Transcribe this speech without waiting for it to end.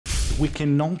we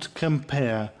cannot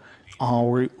compare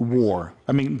our war.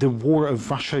 I mean, the war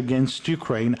of Russia against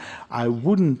Ukraine, I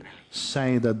wouldn't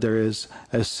say that there is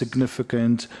a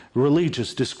significant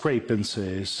religious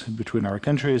discrepancies between our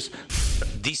countries.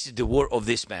 This is the war of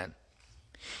this man.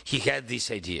 He had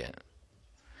this idea.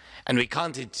 And we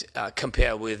can't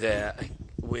compare with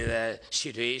a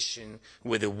situation,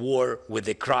 with a war, with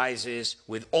a crisis,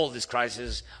 with all these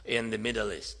crises in the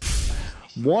Middle East.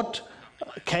 What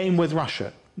came with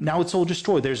Russia? Now it's all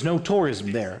destroyed. There's no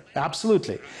tourism there.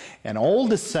 Absolutely. And all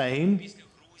the same,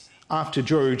 after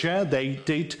Georgia, they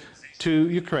did to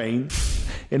Ukraine.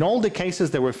 In all the cases,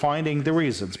 they were finding the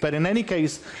reasons. But in any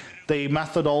case, the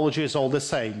methodology is all the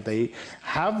same. They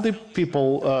have the people,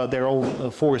 their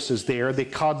own forces there. They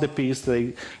cut the peace.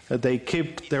 They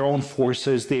keep their own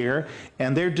forces there.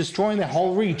 And they're destroying the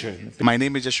whole region. My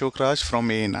name is Ashok Raj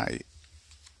from ANI.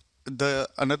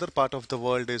 Another part of the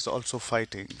world is also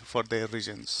fighting for their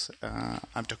regions.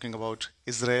 I'm talking about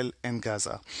Israel and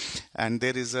Gaza. And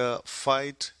there is a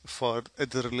fight for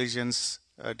the religions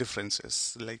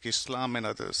differences like Islam and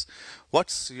others.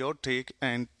 What's your take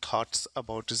and thoughts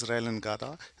about Israel and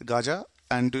Gaza?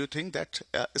 And do you think that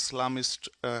Islamist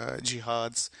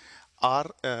jihads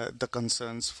are the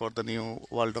concerns for the new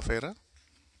world of era?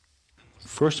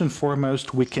 First and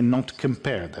foremost, we cannot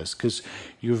compare this because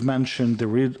you've mentioned the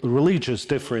religious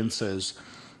differences,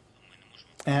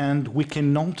 and we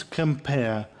cannot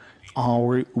compare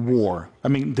our war. I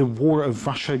mean, the war of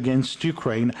Russia against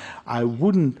Ukraine, I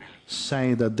wouldn't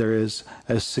say that there is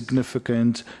a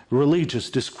significant religious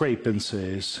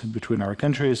discrepancies between our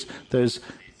countries. There's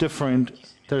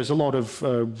a lot of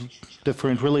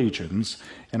different religions,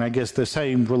 and I guess the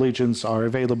same religions are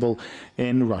available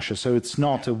in Russia. So it's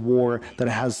not a war that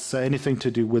has anything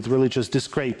to do with religious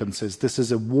discrepancies. This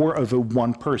is a war of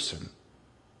one person.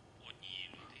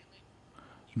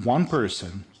 One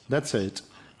person, that's it,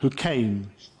 who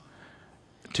came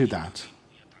to that.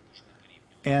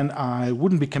 And I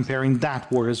wouldn't be comparing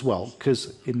that war as well,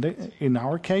 because in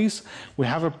our case, we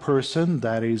have a person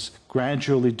that is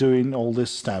gradually doing all these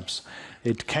steps.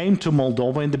 It came to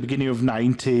Moldova in the beginning of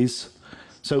 90s.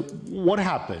 So what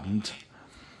happened?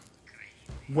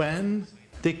 When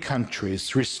the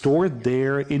countries restored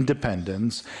their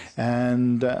independence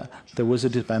and there was a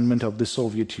disbandment of the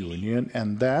Soviet Union,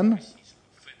 and then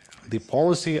the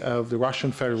policy of the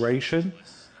Russian Federation,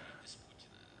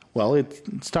 well, it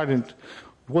started,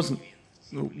 was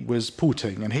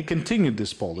Putin, and he continued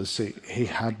this policy. He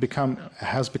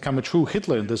has become a true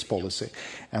Hitler in this policy.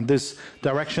 And this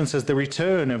direction says the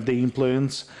return of the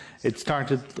influence, it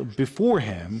started before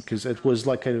him, because it was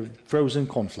like a frozen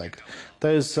conflict.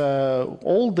 There's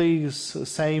all these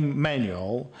same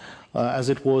manual as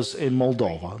it was in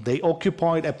Moldova. They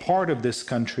occupied a part of this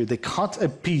country. They cut a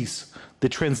piece, the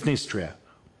Transnistria.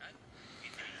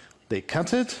 They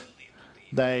cut it.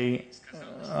 They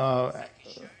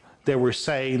were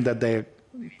saying that they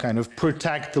kind of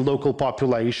protect the local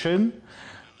population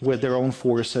with their own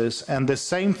forces. And the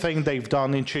same thing they've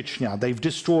done in Chechnya. They've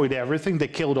destroyed everything. They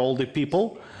killed all the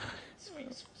people,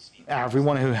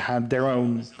 everyone who had their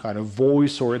own kind of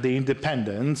voice or the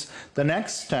independence. The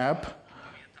next step,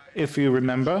 if you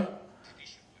remember,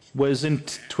 was in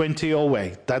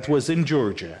 2008. That was in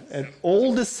Georgia. And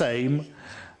all the same,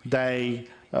 they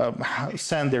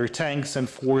send their tanks and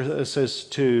forces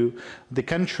to the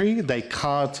country. They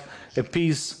cut a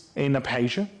piece in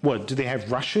Abkhazia. What, do they have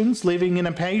Russians living in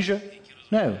Abkhazia?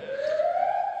 No.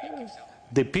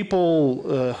 The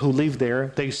people who live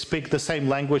there, they speak the same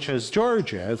language as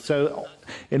Georgia. So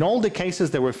in all the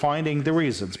cases, they were finding the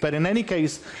reasons. But in any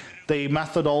case, the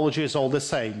methodology is all the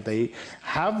same. They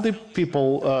have the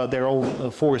people, their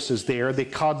own forces there. They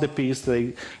cut the peace.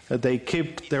 They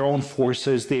keep their own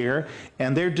forces there,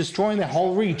 and they're destroying the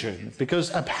whole region.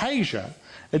 Because Abkhazia,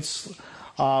 it's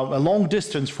a long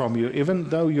distance from you. Even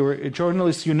though you're a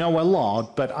journalist, you know a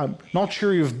lot, but I'm not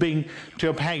sure you've been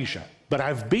to Abkhazia. But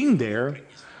I've been there.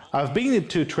 I've been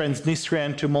to Transnistria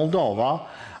and to Moldova.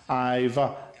 I've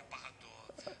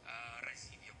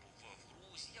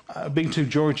been to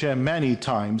Georgia many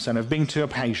times, and I've been to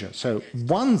Abkhazia. So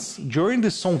once, during the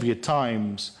Soviet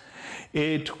times,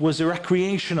 it was a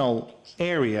recreational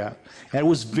area, and it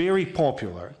was very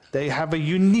popular. They have a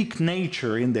unique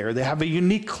nature in there. They have a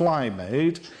unique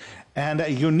climate and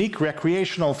a unique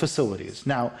recreational facilities.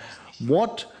 Now,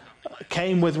 what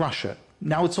came with Russia?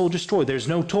 Now it's all destroyed. There's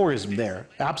no tourism there.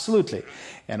 Absolutely.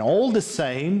 And all the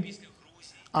same,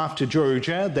 after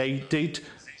Georgia, they did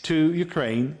to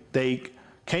Ukraine. They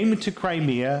came into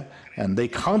Crimea, and they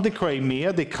cut the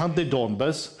Crimea, they cut the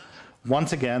Donbas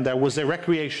Once again, there was a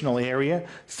recreational area.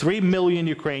 3 million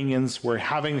Ukrainians were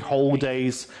having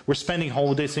holidays, were spending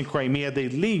holidays in Crimea. They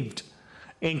lived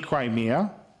in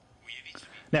Crimea.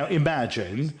 Now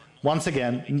imagine, once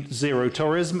again, zero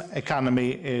tourism,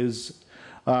 economy is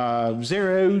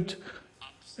zeroed,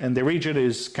 and the region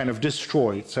is kind of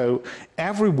destroyed. So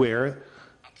everywhere,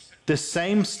 the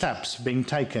same steps being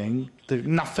taken, there's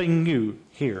nothing new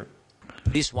here.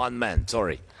 This one man,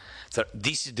 sorry. So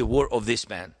this is the word of this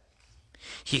man.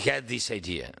 He had this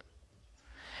idea,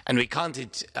 and we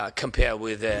can't compare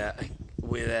with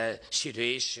a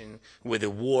situation, with a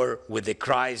war, with a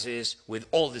crisis, with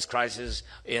all these crises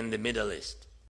in the Middle East.